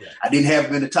 so I didn't have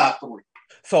him in the top 3.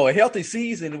 So a healthy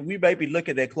season, we may be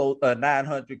looking at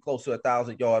 900, close to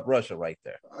 1,000-yard rusher right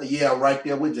there. Right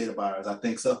there with Jada Byers. I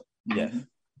think so. Yeah. Mm-hmm.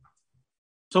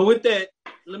 So with that,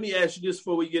 let me ask you this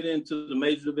before we get into the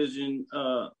major division.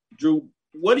 Drew,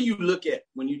 what do you look at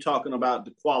when you're talking about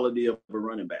the quality of a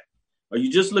running back? Are you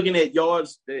just looking at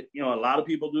yards that, a lot of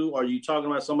people do? Or are you talking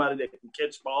about somebody that can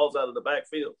catch balls out of the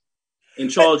backfield?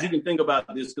 And Charles, you can think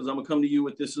about this because I'm going to come to you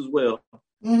with this as well.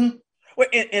 Mm-hmm. Well,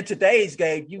 in today's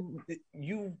game, you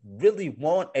really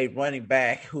want a running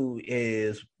back who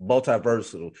is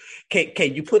multi-versatile.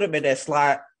 Can you put him in that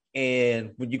slot,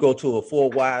 and when you go to a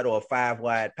 4-wide or a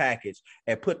 5-wide package,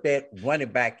 and put that running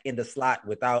back in the slot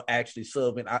without actually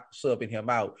subbing him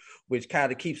out, which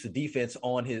kind of keeps the defense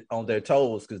on their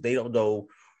toes because they don't know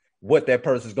what that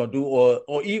person's going to do,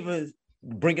 or even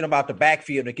bringing him out the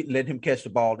backfield and let him catch the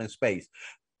ball in space.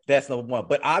 That's number 1.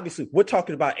 But obviously, we're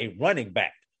talking about a running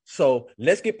back. So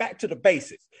let's get back to the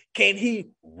basics. Can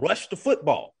he rush the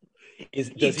football?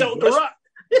 Can he tote the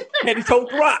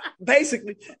rock?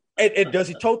 Basically. And does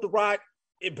he tote the rock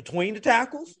in between the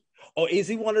tackles? Or is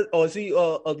he a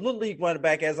little league running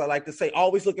back, as I like to say,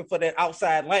 always looking for that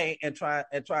outside lane and trying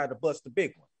to bust the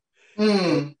big one?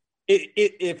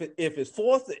 If it's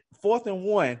fourth and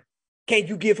 1, can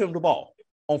you give him the ball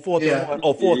on 4th and 1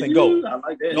 or 4th and goal? I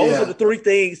like that. Those are the 3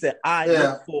 things that I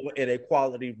look for in a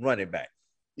quality running back.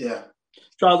 Yeah.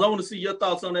 Charles, I want to see your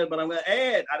thoughts on that, but I'm going to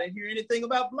add, I didn't hear anything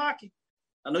about blocking.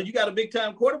 I know you got a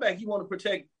big-time quarterback you want to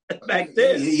protect back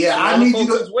there. Yeah, I need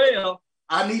you as well.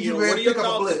 I need you ready to pick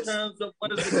up a blitz. In terms of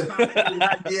what is the put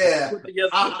together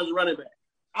as a running back?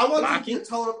 I want you to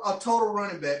be a total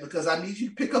running back because I need you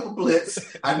to pick up a blitz.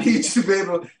 I need you to be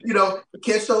able to,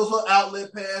 catch those little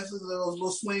outlet passes, those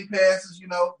little swing passes,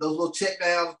 those little check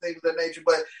downs and things of that nature.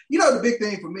 But, the big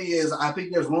thing for me is I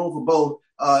think there's room for both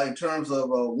in terms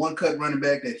of a one-cut running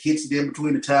back that hits it in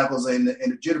between the tackles and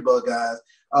the jitterbug guys.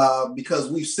 because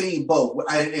we've seen both.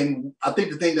 And I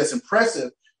think the thing that's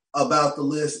impressive about the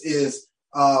list is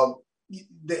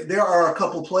there are a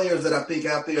couple players that I think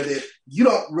out there that you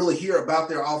don't really hear about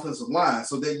their offensive line.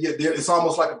 So it's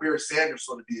almost like a Barry Sanders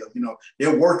sort of deal.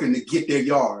 They're working to get their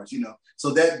yards,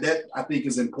 So that I think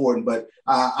is important. But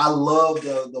I love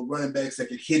the running backs that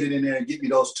can hit it in there and get me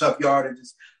those tough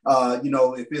yardages.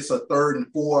 If it's a 3rd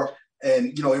and 4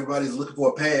 and, everybody's looking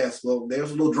for a pass, well,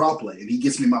 there's a little draw play and he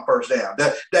gets me my first down.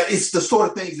 That it's the sort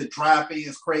of things that drive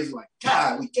fans crazy. Like,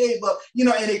 God, we gave up,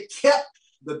 and it kept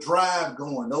the drive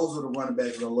going. Those are the running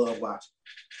backs that I love watching.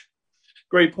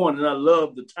 Great point, and I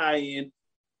love the tie-in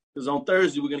because on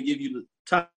Thursday we're going to give you the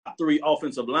top 3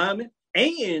 offensive linemen,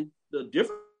 and the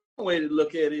different way to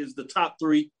look at it is the top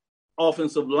 3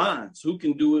 offensive lines. Who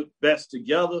can do it best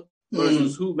together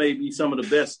versus who may be some of the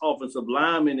best offensive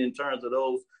linemen in terms of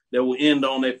those that will end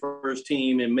on their first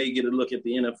team and may get a look at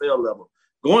the NFL level.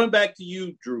 Going back to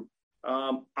you, Drew,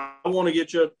 I want to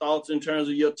get your thoughts in terms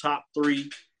of your top 3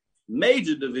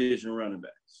 major division running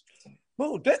backs.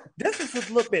 Well, this is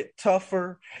a little bit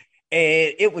tougher,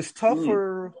 and it was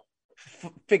tougher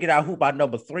figuring out who my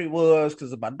number 3 was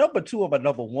because my number 2 and my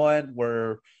number 1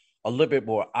 were a little bit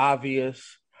more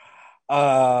obvious.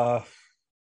 But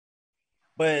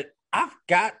I've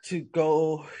got to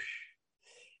go,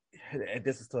 and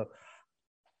this is tough.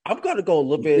 I'm going to go a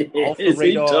little bit off the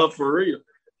radar. Tough for real.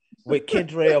 With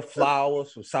Kendrell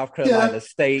Flowers from South Carolina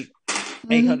State.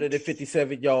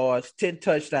 857 yards, 10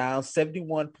 touchdowns,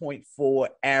 71.4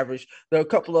 average. There are a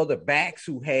couple other backs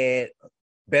who had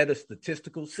better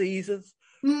statistical seasons,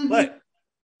 but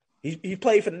he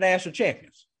played for the national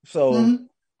champions. So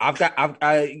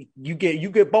you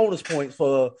get bonus points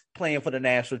for playing for the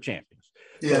national champions.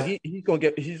 Yeah. So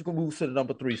he's gonna move to the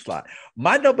number 3 slot.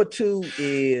 My number 2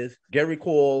 is Gary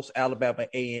Quarles, Alabama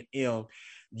A&M.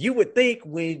 You would think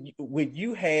when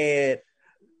you had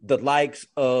the likes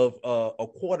of a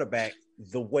quarterback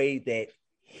the way that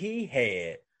he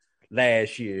had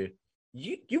last year,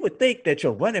 you would think that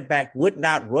your running back would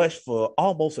not rush for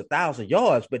almost 1,000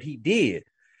 yards, but he did.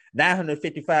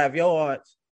 955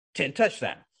 yards, 10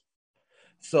 touchdowns.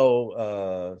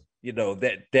 So,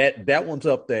 that one's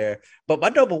up there. But my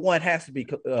number 1 has to be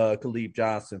Khalid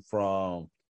Johnson from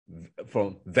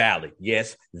Valley.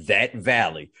 Yes, that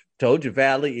Valley. Told you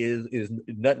Valley is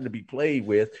nothing to be played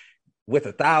with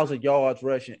 1,000 yards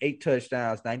rushing, 8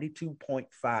 touchdowns,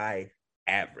 92.5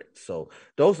 average. So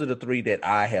those are the 3 that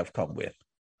I have come with.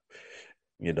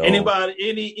 Anybody,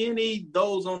 any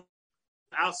those on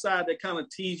outside that kind of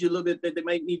tease you a little bit that they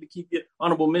might need to keep your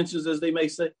honorable mentions, as they may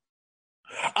say?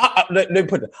 Let me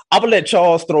put it. I'm gonna let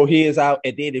Charles throw his out,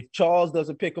 and then if Charles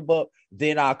doesn't pick him up,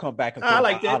 then I'll come back and I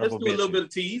like that. Let's do a little bit of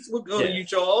tease. We'll go to you,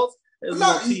 Charles.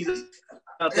 Tease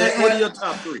out there. What are your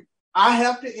top 3? I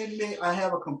have to admit, I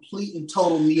have a complete and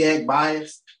total MEAC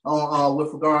bias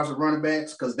with regards to running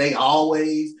backs because they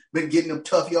always been getting them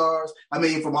tough yards. I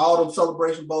mean, from all them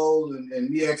Celebration Bowls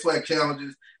and MEAC swag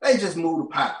challenges, they just move the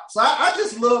pile. So I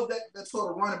just love that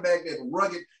sort of running back, that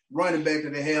rugged running back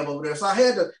that they have over there. So I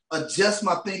had to adjust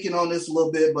my thinking on this a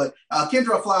little bit, but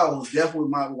Kendrell Flowers was definitely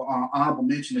my honorable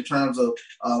mention in terms of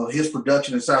his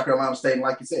production in South Carolina State. And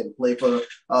like you said, he played for the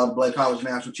Black College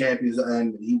National Champions,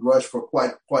 and he rushed for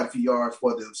quite a few yards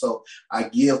for them. So I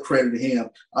give credit to him.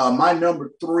 My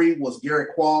number 3 was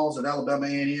Garrett Qualls at Alabama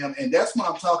A&M, and that's what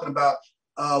I'm talking about.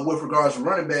 With regards to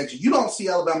running backs, you don't see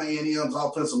Alabama A&M's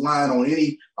offensive line on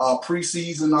any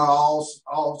preseason all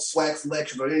SWAC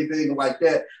selections or anything like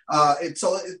that. And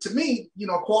so to me,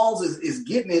 Qualls is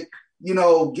getting it,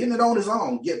 getting it on his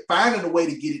own, finding a way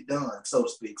to get it done, so to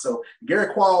speak. So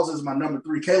Garrett Qualls is my number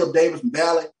 3. Caleb Davis from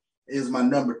Valley is my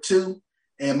number 2.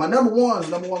 And my number 1 is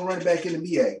number 1 running back in the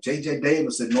MEAC, J.J.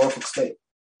 Davis at Norfolk State.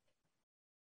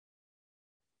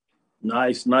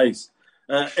 Nice.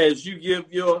 As you give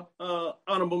your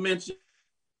honorable mention,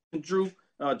 Drew,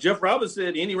 Jeff Roberts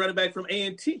said any running back from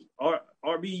A&T or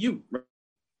RBU, running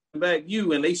back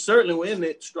U, and they certainly were in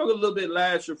it. Struggled a little bit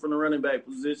last year from the running back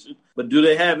position, but do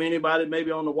they have anybody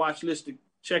maybe on the watch list to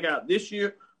check out this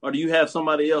year, or do you have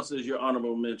somebody else as your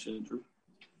honorable mention, Drew?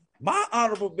 My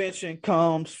honorable mention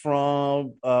comes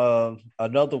from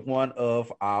another one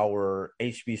of our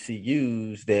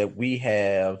HBCUs that we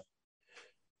have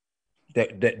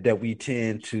that we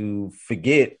tend to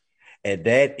forget, and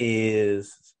that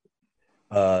is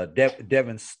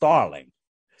Devin Starling.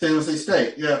 Tennessee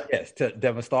State, yeah. Yes,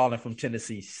 Devin Starling from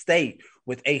Tennessee State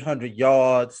with 800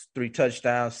 yards, 3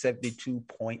 touchdowns,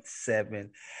 72.7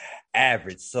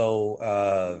 average.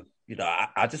 So,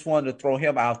 I just wanted to throw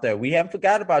him out there. We haven't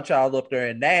forgot about y'all up there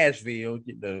in Nashville,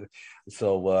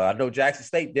 So I know Jackson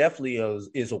State definitely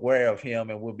is aware of him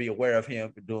and will be aware of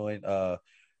him during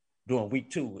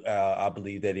week 2. I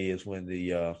believe that is when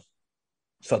the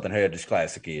Southern Heritage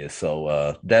Classic is.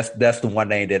 So that's the one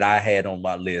name that I had on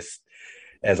my list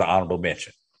as an honorable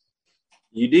mention.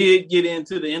 You did get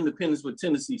into the independence with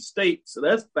Tennessee State, so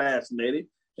that's fascinating.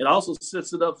 It also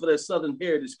sets it up for that Southern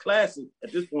Heritage Classic.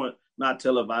 At this point, not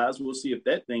televised. We'll see if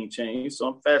that thing changed. So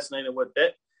I'm fascinated what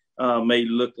that may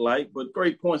look like. But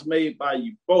great points made by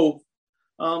you both.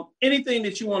 Anything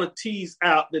that you want to tease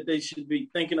out that they should be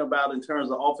thinking about in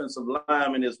terms of offensive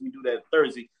linemen as we do that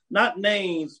Thursday? Not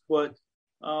names, but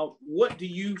what do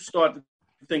you start to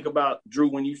think about, Drew,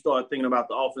 when you start thinking about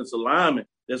the offensive lineman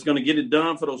that's going to get it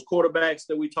done for those quarterbacks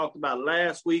that we talked about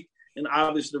last week, and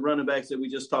obviously the running backs that we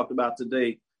just talked about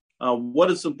today? What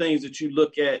are some things that you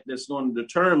look at that's going to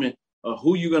determine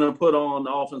who you're going to put on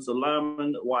the offensive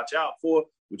lineman to watch out for,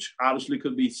 which obviously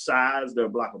could be size, their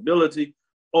blockability,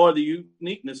 or the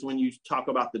uniqueness when you talk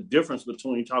about the difference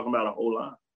between talking about a whole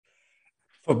line?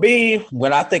 For me,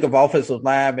 when I think of offensive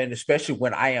linemen, especially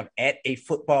when I am at a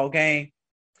football game,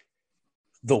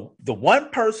 the one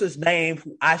person's name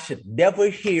who I should never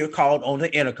hear called on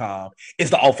the intercom is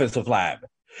the offensive lineman.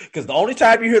 Because the only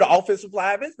time you hear the offensive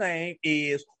lineman's name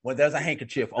is when there's a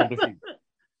handkerchief on the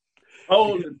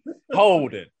field.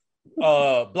 Holding.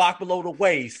 Block below the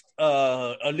waist,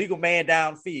 illegal man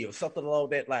downfield, something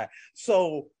along that line.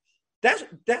 So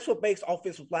that's what makes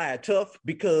offensive line tough,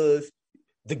 because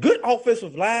the good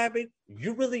offensive linemen,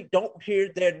 you really don't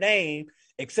hear their name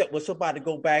except when somebody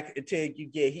go back and tell you,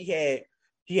 yeah,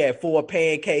 he had 4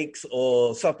 pancakes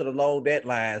or something along that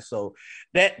line. So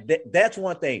that's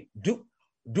one thing.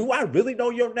 Do I really know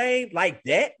your name like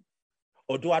that?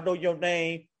 Or do I know your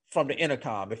name from the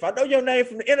intercom? If I know your name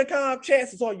from the intercom,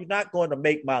 chances are you're not going to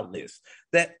make my list.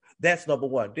 That's number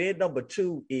one. Then number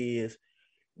 2 is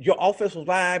your offensive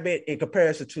lineman in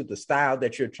comparison to the style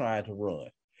that you're trying to run.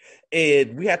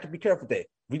 And we have to be careful that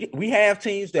we have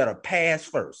teams that are pass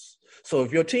first. So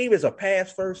if your team is a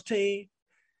pass first team,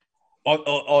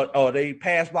 or they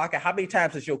pass blocking, how many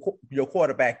times has your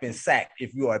quarterback been sacked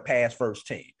if you are a pass first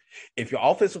team? If your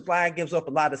offensive line gives up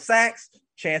a lot of sacks,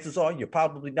 chances are you're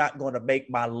probably not going to make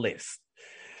my list.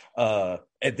 And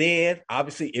then,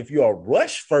 obviously, if you're a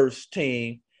rush first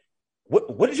team,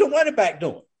 what is your running back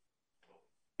doing?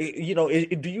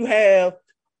 Do you have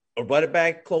a running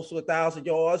back close to 1,000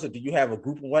 yards, or do you have a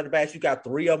group of running backs? You got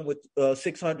 3 of them with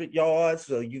 600 yards,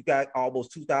 so you got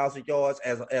almost 2,000 yards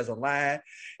as a line.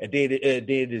 And then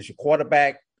there's your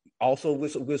quarterback also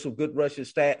with some good rushing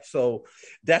stats. So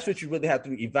that's what you really have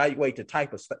to evaluate, the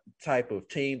type of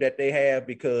team that they have.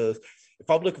 Because if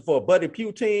I'm looking for a Buddy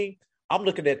Pugh team, I'm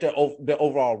looking at their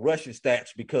overall rushing stats,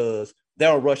 because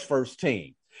they're a rush first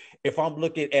team. If I'm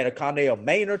looking at a Connell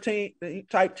Maynard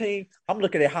type team, I'm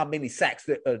looking at how many sacks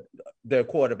their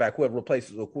quarterback, whoever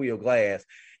replaces Aquil Glass,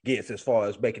 gets, as far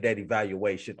as making that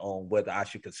evaluation on whether I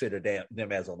should consider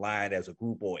them as a line, as a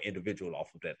group, or individual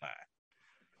off of that line.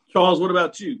 Charles, what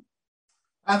about you?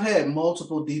 I've had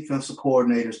multiple defensive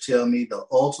coordinators tell me the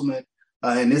ultimate,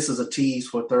 and this is a tease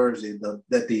for Thursday,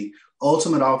 that the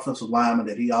ultimate offensive lineman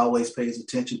that he always pays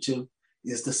attention to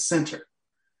is the center.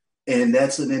 And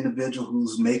that's an individual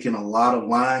who's making a lot of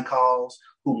line calls,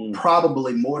 who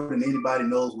probably more than anybody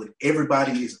knows what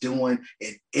everybody is doing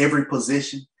at every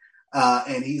position.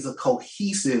 And he's a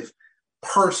cohesive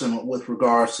person with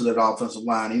regards to that offensive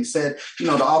line. He said,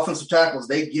 the offensive tackles,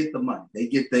 they get the money.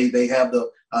 They have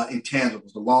the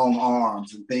intangibles, the long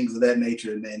arms and things of that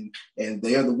nature. And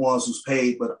they're the ones who's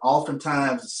paid. But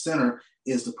oftentimes the center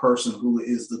is the person who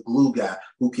is the glue guy,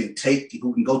 who can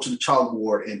go to the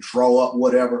chalkboard and draw up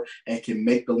whatever, and can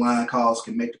make the line calls,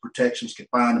 can make the protections, can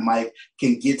find the mic,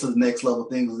 can get to the next level,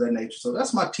 things of that nature. So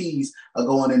that's my tease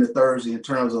going into Thursday in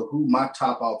terms of who my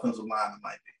top offensive lineman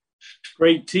might be.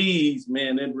 Great tease,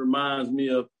 man. It reminds me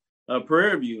of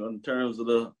Prairie View in terms of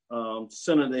the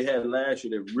center they had last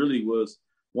year that really was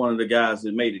one of the guys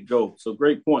that made it go. So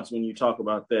great points when you talk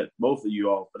about that, both of you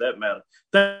all, for that matter.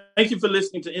 Thank you for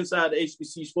listening to Inside the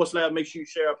HBC Sports Lab. Make sure you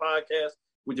share our podcast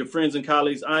with your friends and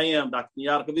colleagues. I am Dr.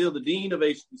 Kenyatta Cavill, the Dean of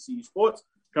HBCU Sports,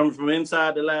 coming from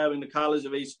inside the lab in the College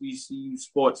of HBCU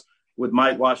Sports with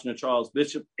Mike Washington, Charles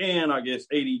Bishop, and our guest,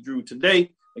 A.D. Drew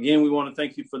today. Again, we want to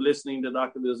thank you for listening to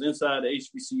Dr. Bill's Inside the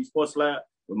HBCU Sports Lab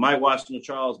with Mike Washington,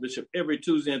 Charles Bishop, every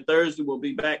Tuesday and Thursday. We'll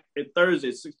be back at Thursday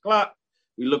at 6 o'clock.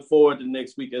 We look forward to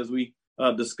next week as we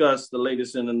discuss the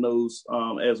latest in the news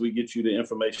as we get you the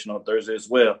information on Thursday as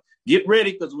well. Get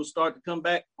ready, because we'll start to come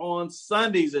back on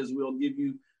Sundays as we'll give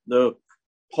you the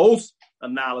post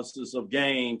analysis of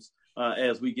games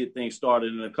as we get things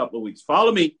started in a couple of weeks.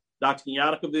 Follow me, Dr.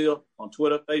 Kenyatta Cavill, on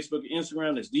Twitter, Facebook, and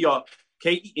Instagram. That's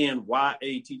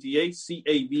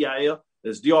DrKenyattaCavil.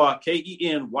 That's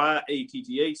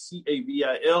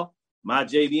DrKenyattaCavil. My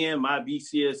JVN, my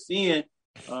BCSN.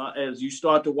 As you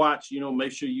start to watch,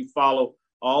 make sure you follow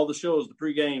all the shows. The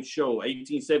pregame show,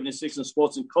 1876 in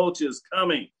Sports and Culture is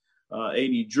coming.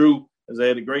 AD Drew has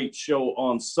had a great show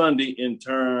on Sunday in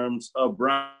terms of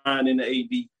Brian and the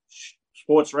AD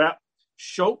Sports Rap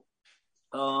show,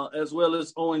 as well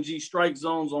as ONG Strike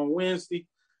Zones on Wednesday,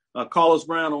 Carlos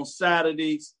Brown on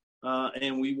Saturdays,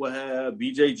 and we will have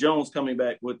BJ Jones coming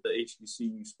back with the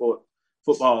HBCU Sport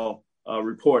Football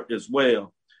Report as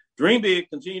well. Dream big,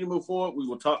 continue to move forward. We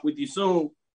will talk with you soon.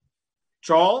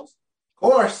 Charles? Of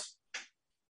course.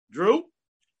 Drew?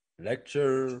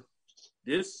 Lecture.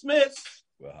 Dismiss.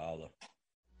 We'll holler.